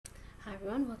Hi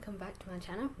everyone, welcome back to my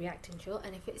channel, Reacting Short,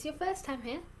 and if it's your first time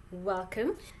here,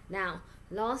 welcome. Now,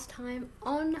 last time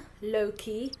on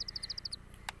Loki,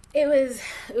 it was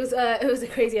a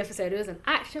crazy episode. It was an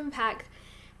action-packed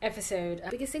episode.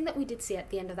 The biggest thing that we did see at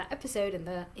the end of that episode, in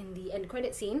the end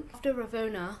credit scene, after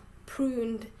Ravonna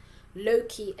pruned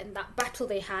Loki and that battle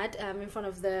they had in front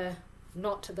of the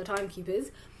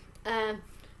timekeepers, I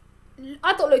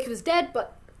thought Loki was dead,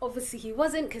 but obviously he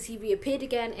wasn't, because he reappeared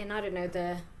again in, I don't know,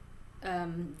 the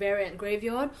variant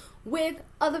graveyard with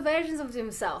other versions of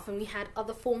himself, and we had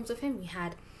other forms of him. We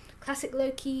had classic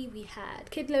Loki, we had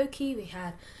kid Loki, we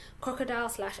had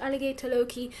crocodile / alligator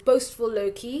Loki, boastful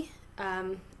Loki,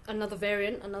 another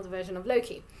version of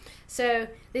Loki. So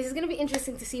this is going to be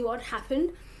interesting to see what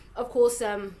happened. Of course,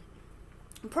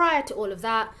 prior to all of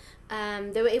that,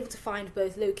 they were able to find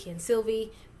both Loki and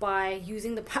Sylvie by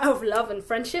using the power of love and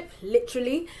friendship.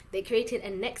 Literally, they created a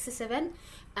Nexus event,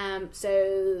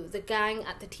 so the gang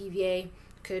at the TVA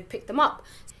could pick them up.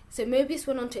 So Mobius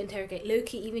went on to interrogate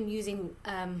Loki, even using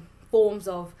forms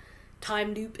of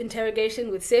time loop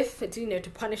interrogation with Sif to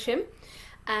punish him,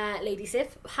 Lady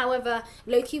Sif. However,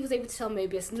 Loki was able to tell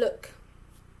Mobius, look,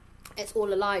 it's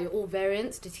all a lie, you're all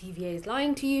variants, the TVA is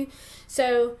lying to you.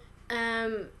 So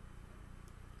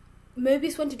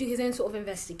Mobius went to do his own sort of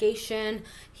investigation.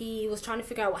 He was trying to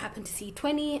figure out what happened to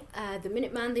C20, the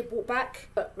Minuteman they brought back.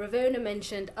 But Ravonna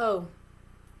mentioned, oh,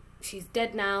 she's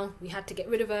dead now, we had to get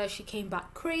rid of her, she came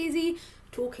back crazy,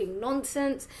 talking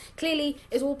nonsense. Clearly,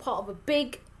 it's all part of a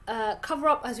big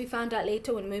cover-up, as we found out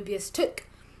later when Mobius took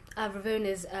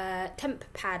Ravonna's temp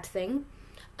pad thing.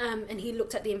 And he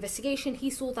looked at the investigation. He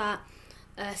saw that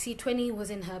C20 was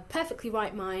in her perfectly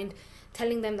right mind,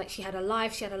 telling them that she had a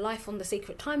life on the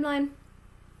sacred timeline,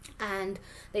 and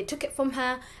they took it from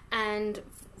her. And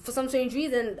for some strange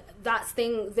reason,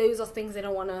 those are things they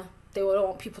don't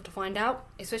want people to find out,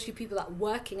 especially people that are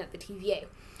working at the TVA.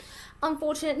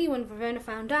 Unfortunately, when Ravonna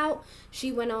found out, she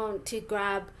went on to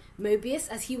grab Mobius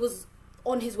as he was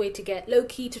on his way to get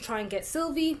Loki to try and get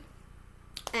Sylvie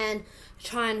and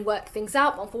try and work things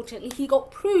out. Unfortunately, he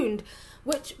got pruned,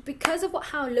 which, because of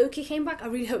how Loki came back, I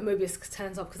really hope Mobius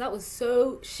turns up, because that was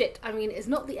so shit. I mean, it's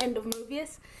not the end of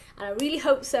Mobius, and I really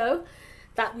hope so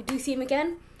that we do see him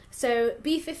again. So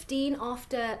B15,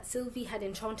 after Sylvie had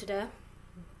enchanted her,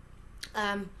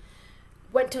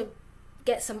 went to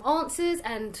get some answers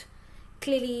and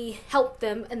clearly helped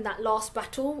them in that last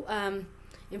battle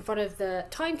in front of the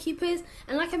timekeepers.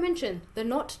 And like I mentioned, they're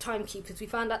not timekeepers. We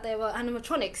found out they were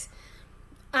animatronics,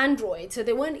 androids, so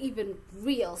they weren't even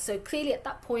real. So clearly at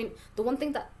that point, the one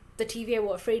thing that the TVA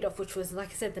were afraid of, which was,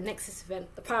 like I said, the Nexus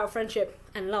event, the power of friendship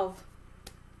and love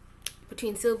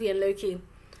between Sylvie and Loki,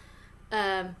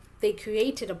 they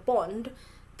created a bond.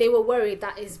 They were worried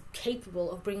that is capable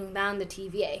of bringing down the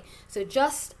TVA. So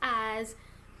just as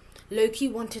Loki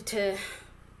wanted to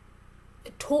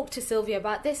talk to Sylvie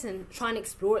about this and try and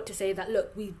explore it, to say that,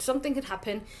 look, something could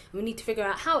happen and we need to figure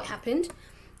out how it happened,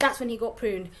 that's when he got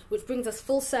pruned, which brings us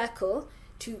full circle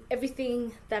to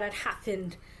everything that had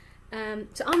happened.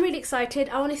 So I'm really excited.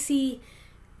 I want to see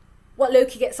what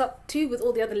Loki gets up to with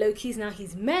all the other Lokis now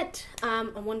he's met. I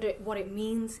wonder what it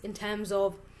means in terms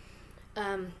of,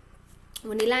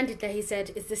 when he landed there, he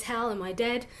said, is this hell, am I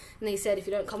dead? And they said, if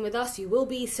you don't come with us, you will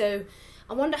be. So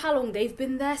I wonder how long they've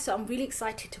been there, so I'm really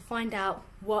excited to find out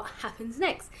what happens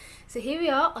next. So here we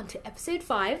are, on to episode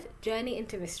 5, Journey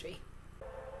into Mystery.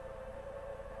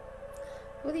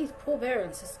 All these poor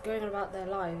variants just going about their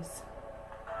lives.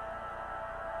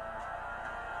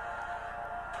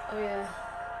 Oh yeah.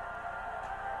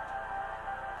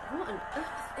 What on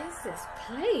earth is this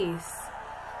place?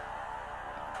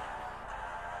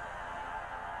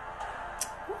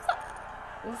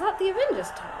 Was that the Avengers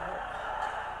Tower?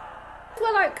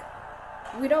 Well, like,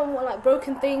 we don't want like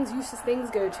broken things, useless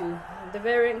things go to the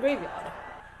variant graveyard.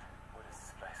 What is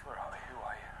this place? Where are we? Who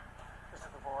are you? This is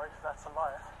the void. That's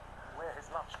Elias. We're his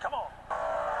lunch. Come on.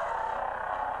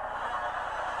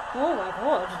 Oh my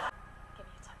god. Give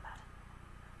me a tap pad.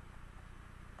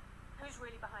 Who's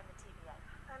really behind the TVA?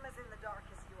 I'm as in the dark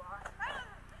as you are.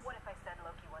 What if I said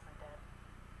Loki wasn't dead?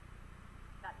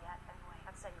 Not yet, anyway.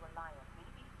 I'd say you were lying.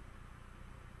 Maybe.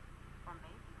 Or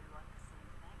maybe we want the same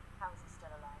thing. How is he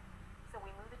still alive? So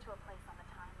we move it to a place on the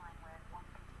timeline where it won't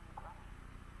continue growing.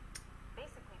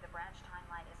 Basically, the branch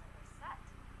timeline isn't reset.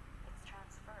 It's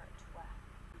transferred to a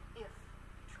if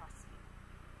you trust me.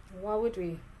 Why would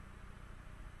we?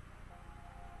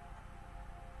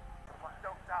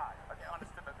 Don't die. Okay,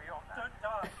 understood, but beyond that. Don't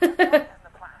die. What isn't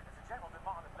the plan? It's a general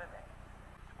demand of living.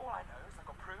 All I know is I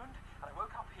got pruned, and I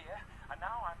woke up here, and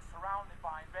now I'm surrounded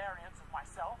by variants of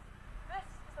myself. This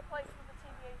is the place where the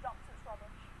TVA dumps its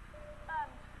rubbish.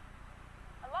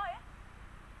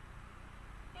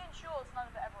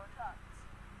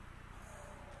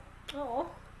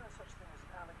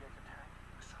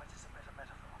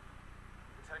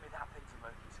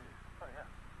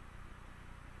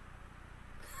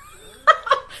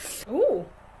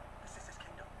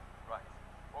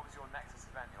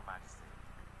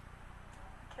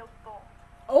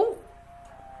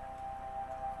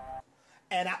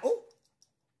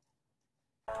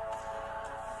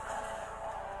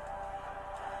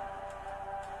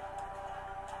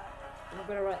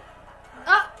 better run.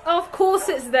 Ah, of course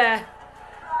it's there.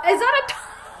 Is that a...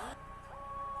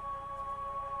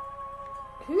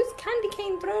 Whose candy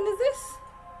cane throne is this?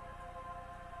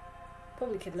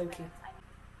 Probably Kid Loki.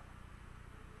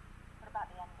 What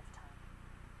about the end of time?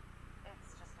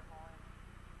 It's just a void.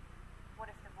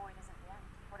 What if the void isn't the end?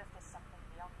 What if there's something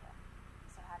beyond it?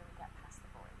 So how do we get past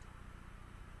the void?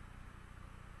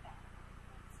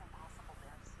 It's impossible.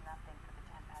 There's nothing for the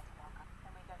Tempad to walk up.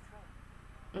 Then we go through.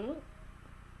 Mm.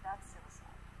 That's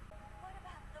suicide. What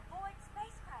about the Void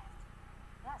spacecraft?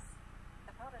 Yes,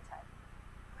 the prototype.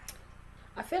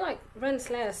 I feel like Ren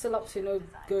Slayer's still up to no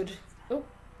good. Oh.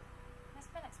 Miss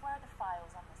Minutes, where are the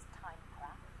files on this time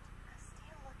craft?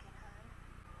 Still looking, hon.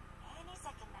 Any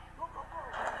second now.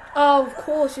 Oh, of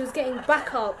course, she was getting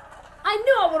back up. I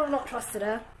knew I would have not trusted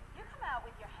her. You come out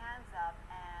with your hands up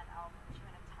and I'll put you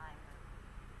in a time loop.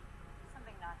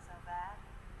 Something not so bad.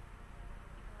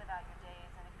 You can live out your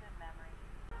days in a good memory.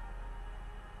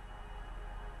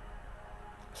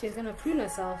 She's gonna prune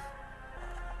herself.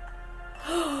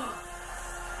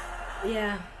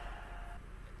 Yeah.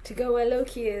 To go where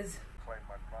Loki is. Claim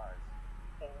my prize.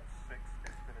 All 6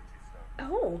 Infinity Stones.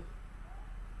 Oh.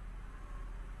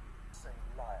 Same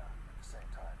liar at the same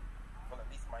time. Well, at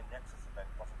least my Nexus event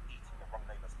wasn't eating the wrong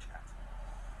neighbor's cat.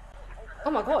 Oh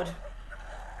my god.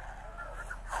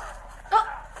 Oh.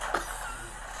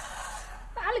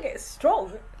 The alligator's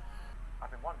strong.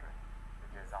 I've been wondering,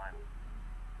 because I'm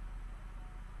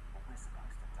always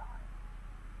supposed to die.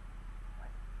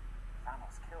 Like,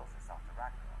 Thanos kills us after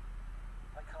Ragnarok.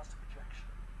 I cast a projection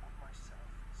of myself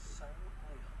so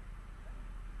real and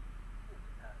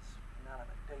as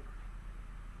inanimate debris.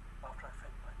 After I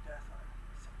faked my death, I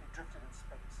simply drifted in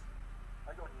space.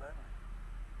 I got lonely.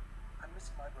 I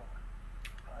missed my brother.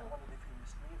 I wondered if he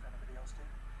missed me, if anybody else did.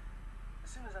 As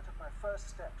soon as I took my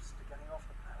first steps to getting off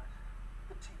the planet,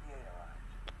 the TVA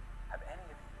arrived. Have any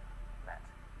of you met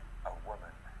a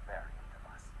woman variant of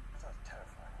us? Sounds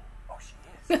terrifying. Oh, she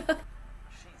is.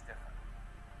 She's different.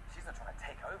 She's not trying to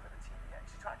take over the TVA.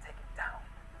 She's trying to take it down.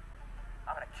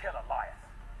 I'm gonna kill Elias,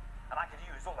 and I could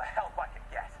use all the help I can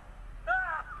get.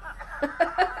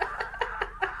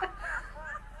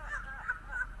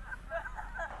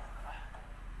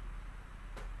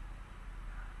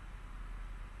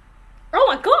 Oh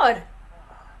my god.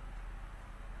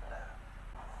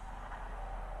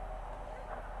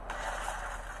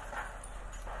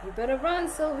 You better run,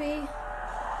 Sylvie.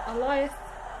 Elias.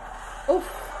 Oof.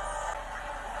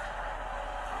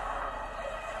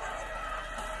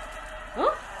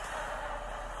 Huh?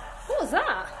 What was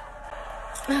that?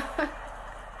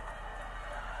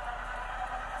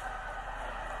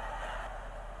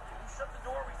 Shut the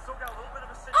door. We still got a little bit of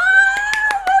a situation.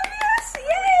 Oh, yes!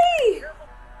 Yay!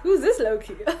 Who's this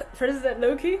Loki? President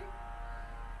Loki?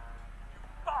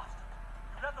 Bastard!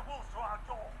 You led the wolves to our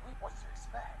door. What did you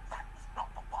expect? That was not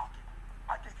the bargain.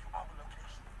 I gave you our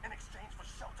location. In exchange for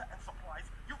shelter and supplies,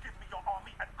 you give me your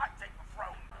army and I take the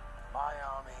throne. My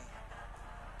army,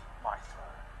 my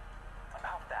throne.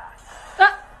 About that.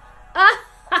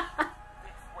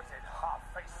 Big-witted,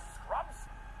 half-faced scrubs.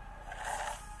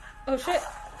 Oh shit.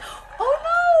 Oh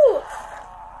no!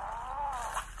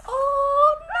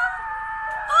 Oh no!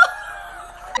 Oh.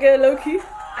 Get Loki.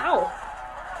 Ow.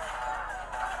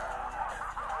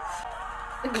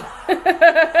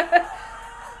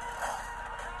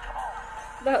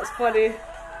 That's funny.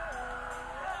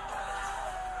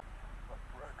 But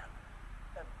broken.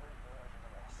 Every version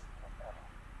of us from ever.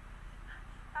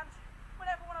 And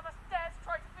whenever one of us dares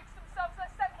try to fix themselves, they're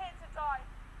sent here to die.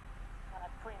 When I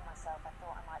preened myself, I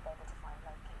thought I might be able to find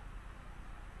Loki.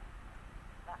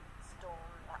 That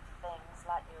storm, that thing's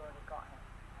likely already got him.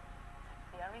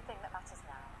 The only thing that matters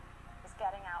now is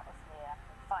getting out of here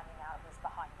and finding out who's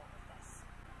behind all of this.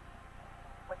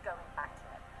 We're going back to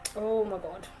it. Oh my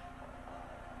god.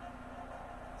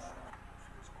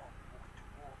 Feels odd walking to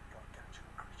war with your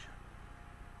gargantuan creature.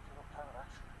 There's no plan of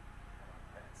action.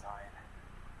 Get inside,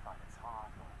 find its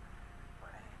heart, or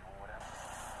brain, or whatever.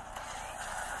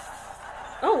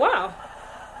 Oh wow.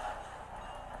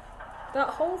 That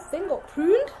whole thing got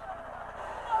pruned?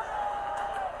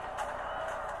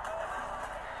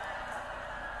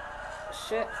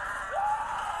 Shit.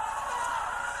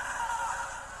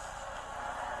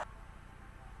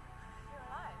 You're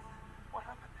alive. What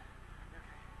happened? You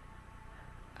okay?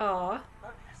 Aw.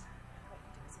 Loneliness.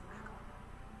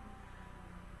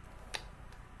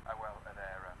 Well,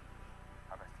 they're,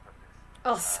 how best to put this?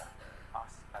 Us.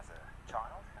 Us as a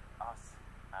child, and us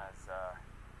as,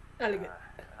 Alligator.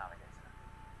 an alligator.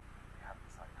 We haven't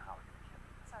decided how we're gonna kill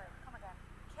it. Sorry, come again.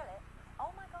 Kill it?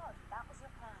 Oh my god, that was your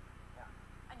plan. Yeah.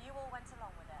 And you all went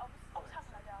along with it. I was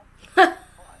having a doubt.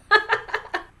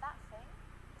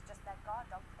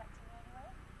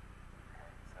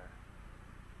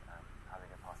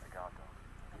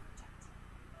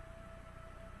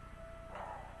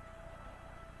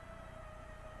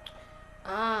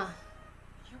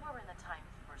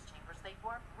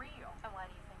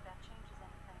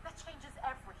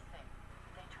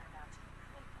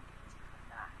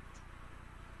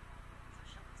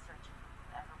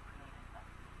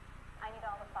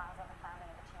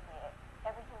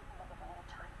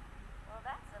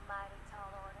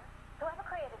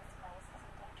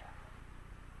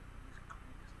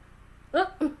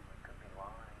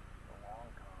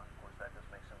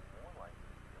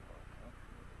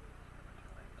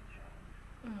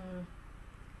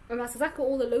 And that's exactly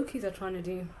what all the Lokis are trying to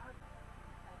do. Maybe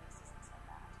this isn't so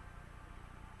bad.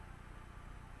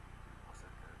 What's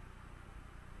that good?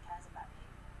 He cares about you.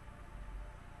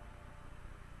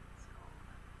 It's cold.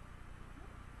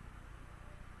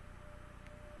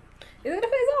 He's gonna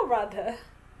put his arm around her.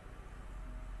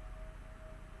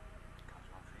 Comes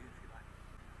one for you if you like.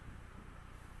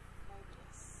 Maybe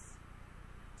it's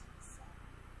decent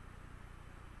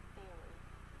theory,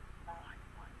 but I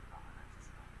think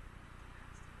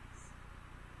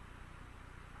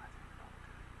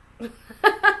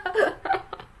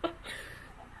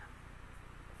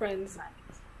Friends.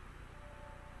 friends.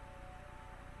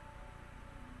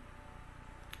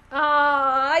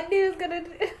 Ah, I knew he was gonna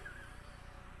do.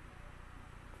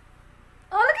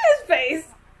 Oh, look at his face.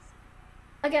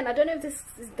 Again, I don't know if this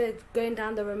is they're going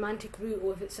down the romantic route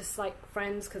or if it's just like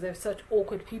friends because they're such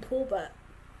awkward people, but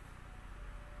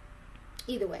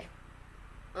either way,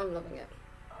 I'm loving it.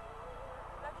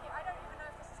 Loki, I don't even know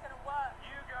if this is going to work.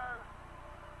 You go.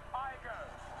 I go.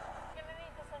 You're going to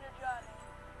need this on your journey.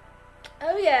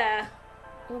 Oh yeah,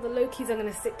 all the Lokis are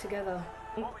gonna stick together.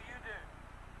 What will you do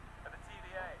at the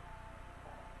TVA?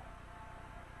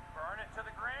 Burn it to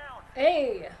the ground.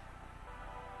 Hey.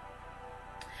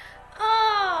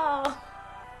 Oh.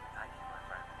 Thank you, my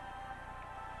friend.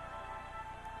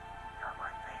 You're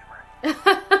my favorite. The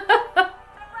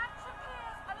ranch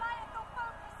appears. Alliance will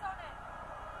focus on it.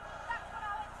 That's what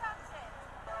I'll enchant it.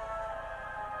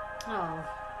 Oh.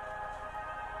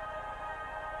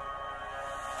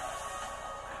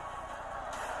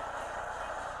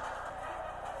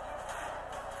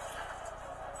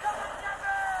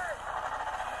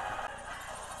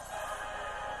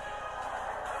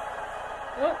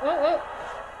 Oh, oh, oh.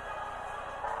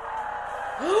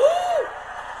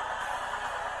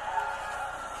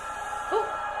 Oh.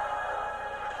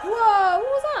 Whoa, what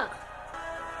was that?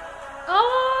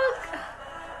 Oh,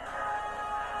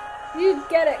 you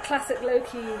get it, classic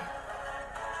Loki.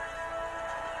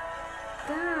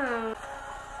 Damn.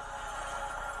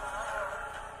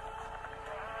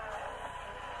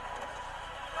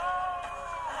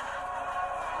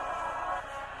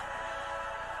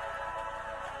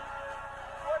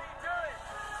 What are you doing?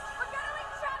 We're going to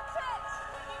enchant it.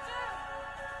 You do.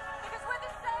 Because we're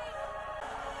the same.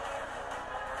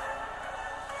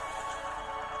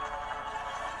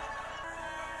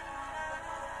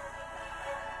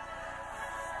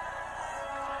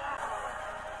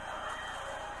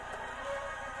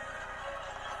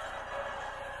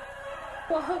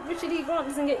 Well, I hope Richard E. Grant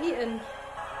doesn't get eaten.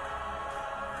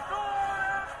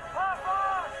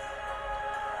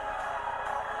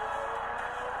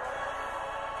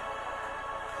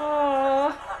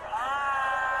 Oh,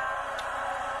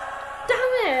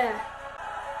 damn it!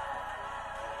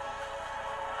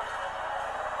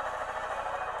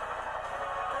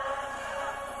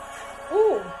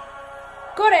 Ooh,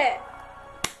 got it!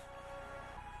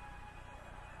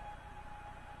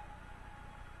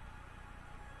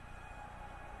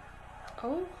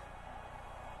 Oh.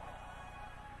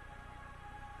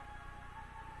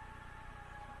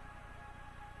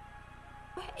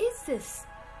 Where is this?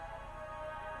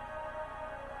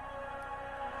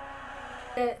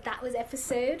 That was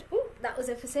episode. Ooh, that was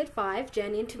episode 5,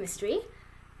 Journey into Mystery.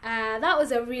 That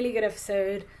was a really good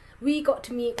episode. We got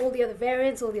to meet all the other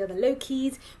variants, all the other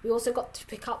Lokis. We also got to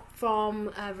pick up from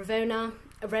Ravonna,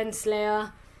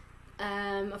 Renslayer.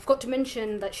 I forgot to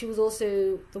mention that she was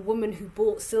also the woman who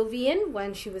brought Sylvie in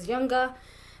when she was younger.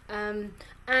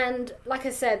 And like I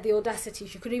said, the audacity,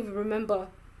 she couldn't even remember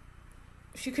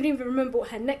what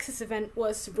her Nexus event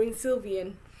was to bring Sylvie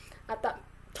in at that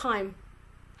time.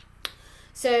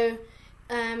 So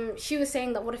she was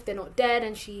saying that what if they're not dead,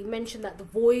 and she mentioned that the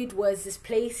void was this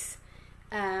place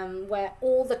where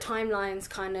all the timelines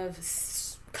kind of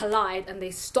collide and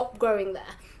they stop growing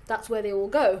there. That's where they all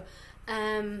go.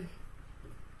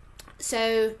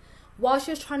 So while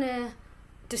she was trying to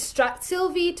distract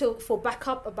Sylvie for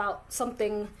backup about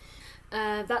something,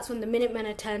 that's when the Minutemen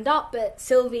had turned up. But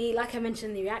Sylvie, like I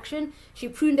mentioned in the reaction, she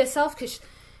pruned herself because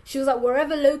she was like,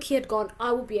 wherever Loki had gone,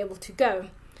 I will be able to go.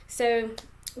 So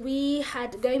we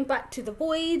had, going back to the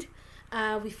void,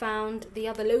 we found the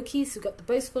other Lokis. So we got the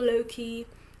boastful Loki,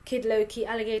 Kid Loki,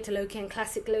 Alligator Loki, and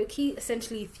Classic Loki,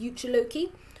 essentially future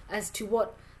Loki, as to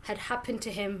what had happened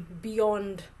to him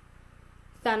beyond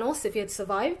Thanos if he had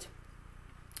survived.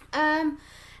 And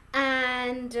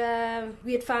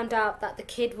we had found out that the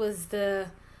kid was the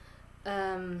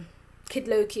Kid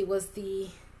Loki was the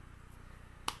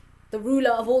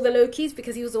ruler of all the Lokis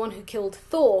because he was the one who killed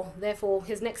Thor. Therefore,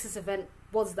 his Nexus event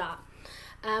was that.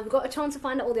 We got a chance to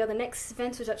find out all the other Nexus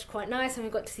events, which was actually quite nice, and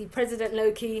we got to see President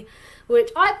Loki, which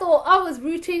I thought I was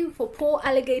rooting for poor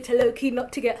alligator Loki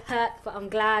not to get hurt, but I'm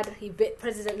glad he bit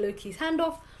President Loki's hand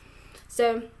off.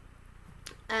 So,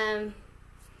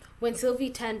 when Sylvie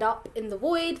turned up in the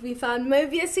void, we found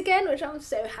Mobius again, which I'm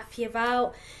so happy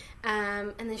about.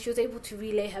 And then she was able to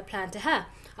relay her plan to her.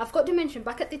 I've got to mention,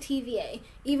 back at the TVA,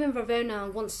 even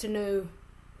Ravonna wants to know,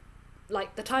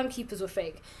 like, the timekeepers were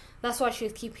fake. That's why she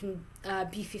was keeping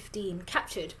B-15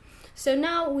 captured. So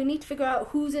now we need to figure out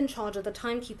who's in charge of the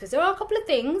timekeepers. There are a couple of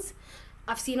things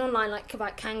I've seen online, like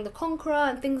about Kang the Conqueror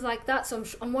and things like that. So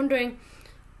I'm wondering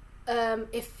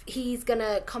if he's going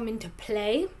to come into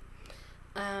play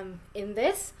in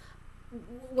this.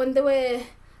 When they were,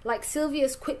 like,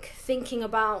 Sylvia's quick thinking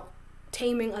about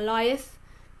taming Alioth,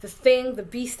 the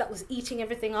beast that was eating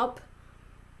everything up,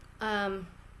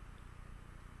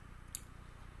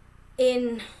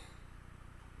 in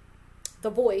the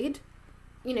void,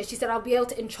 you know, she said, I'll be able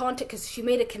to enchant it, because she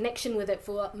made a connection with it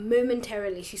for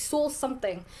momentarily. She saw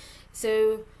something.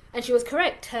 So, and she was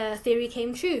correct. Her theory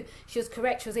came true. She was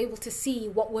correct. She was able to see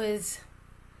what was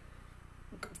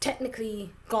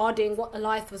technically guarding, what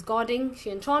Alioth was guarding. She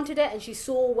enchanted it, and she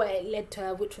saw where it led to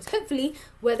her, which was hopefully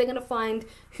where they're going to find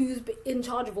who's in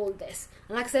charge of all of this.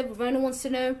 And like I said, Ravonna wants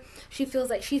to know. She feels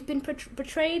like she's been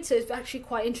betrayed, so it's actually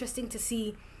quite interesting to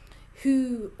see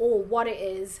who or what it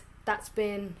is that's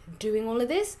been doing all of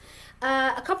this.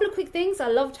 A couple of quick things. I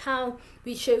loved how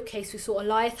we saw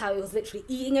Alioth, how he was literally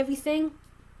eating everything.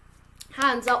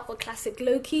 Hands up for classic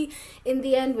Loki in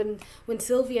the end, when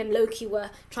Sylvie and Loki were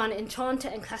trying to enchant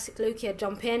it, and classic Loki had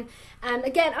jump in. And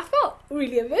again, I felt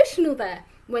really emotional there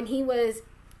when he was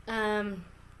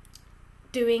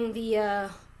doing the I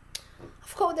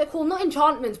forgot what they're called, not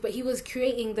enchantments, but he was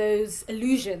creating those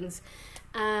illusions,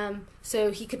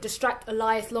 so he could distract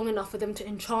Alioth long enough for them to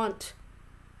enchant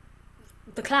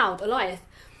the cloud, Alioth.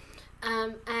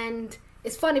 And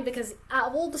it's funny because out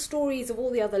of all the stories of all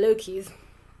the other Lokis,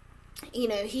 you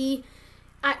know, he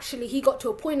got to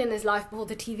a point in his life before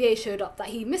the TVA showed up that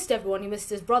he missed everyone. He missed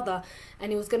his brother,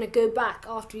 and he was going to go back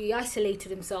after he isolated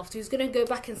himself. So he was going to go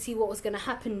back and see what was going to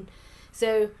happen.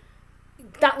 So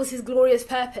that was his glorious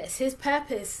purpose. His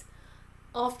purpose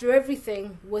after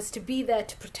everything was to be there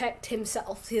to protect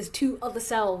himself, his two other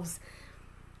selves,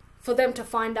 for them to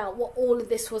find out what all of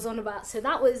this was on about. So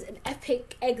that was an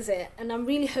epic exit, and I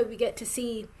really hope we get to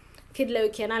see Kid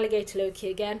Loki and Alligator Loki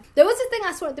again. There was a thing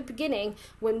I saw at the beginning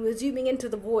when we were zooming into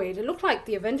the void. It looked like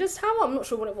the Avengers Tower. I'm not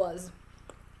sure what it was.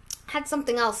 Had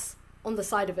something else on the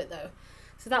side of it though,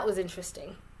 so that was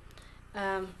interesting.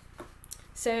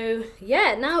 So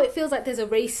yeah, now it feels like there's a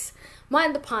race,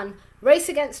 mind the pun, race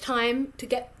against time to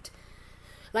get,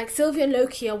 like, Sylvie and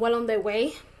Loki are well on their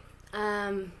way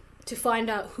to find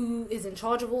out who is in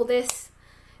charge of all this,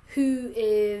 who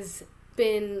is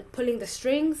been pulling the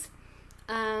strings.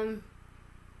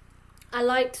 I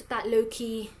liked that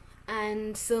Loki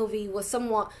and Sylvie was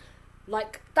somewhat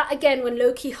like that again. When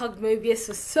Loki hugged Mobius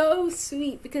was so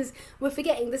sweet, because we're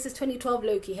forgetting this is 2012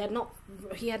 Loki. He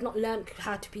had not learned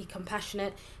how to be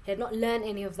compassionate. He had not learned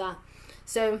any of that.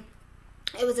 So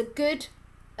it was a good,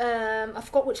 I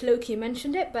forgot which Loki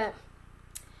mentioned it, but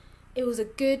it was a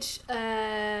good,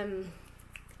 I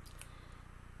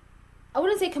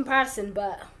wouldn't say comparison,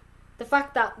 but the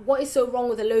fact that what is so wrong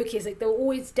with the Loki is, like, they were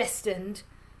always destined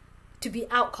to be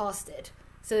outcasted.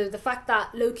 So the fact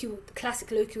that Loki, the classic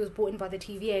Loki, was brought in by the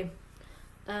TVA.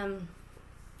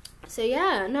 So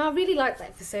yeah, no, I really liked that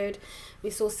episode. We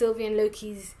saw Sylvie and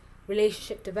Loki's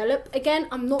relationship develop. Again,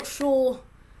 I'm not sure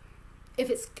if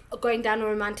it's going down a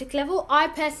romantic level. I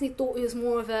personally thought it was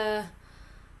more of a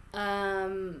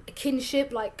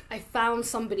kinship, like I found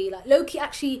somebody. Like Loki,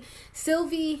 actually,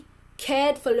 Sylvie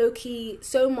cared for Loki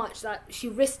so much that she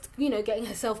risked, you know, getting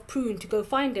herself pruned to go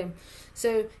find him.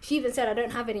 So she even said, I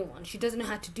don't have anyone. She doesn't know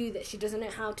how to do this. She doesn't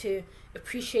know how to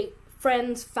appreciate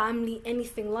friends, family,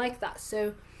 anything like that.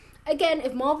 So again,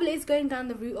 if Marvel is going down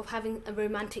the route of having a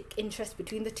romantic interest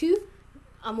between the two,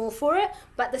 I'm all for it.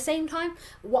 But at the same time,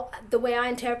 the way I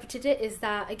interpreted it is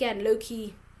that, again,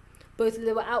 Loki, both of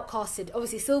them were outcasted.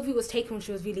 Obviously, Sylvie was taken when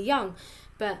she was really young,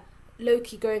 but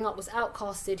Loki growing up was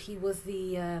outcasted. He was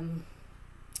the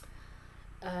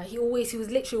he was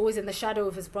literally always in the shadow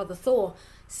of his brother Thor.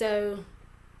 So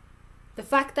the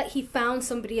fact that he found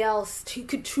somebody else he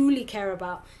could truly care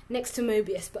about next to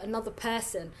Mobius, but another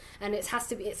person, and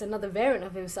it's another variant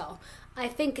of himself. I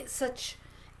think it's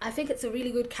a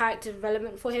really good character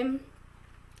development for him.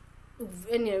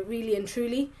 And, you know, really and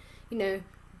truly, you know,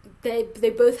 they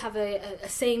both have a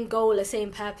same goal, a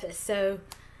same purpose. So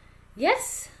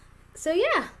yes. So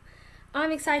yeah,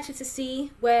 I'm excited to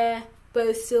see where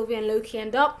both Sylvie and Loki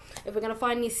end up. If we're going to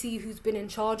finally see who's been in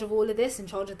charge of all of this, in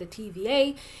charge of the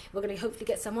TVA, we're going to hopefully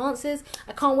get some answers.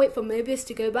 I can't wait for Mobius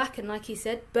to go back and, like he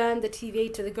said, burn the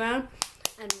TVA to the ground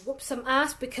and whoop some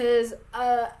ass, because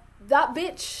that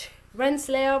bitch,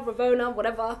 Renslayer, Ravonna,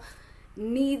 whatever,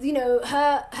 needs, you know,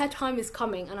 her time is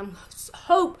coming, and I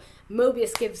hope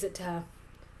Mobius gives it to her.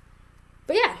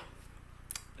 But yeah,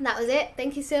 that was it.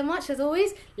 Thank you so much. As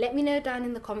always, let me know down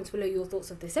in the comments below your thoughts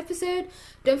of this episode.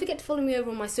 Don't forget to follow me over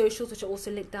on my socials, which are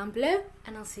also linked down below,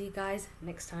 and I'll see you guys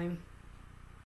next time.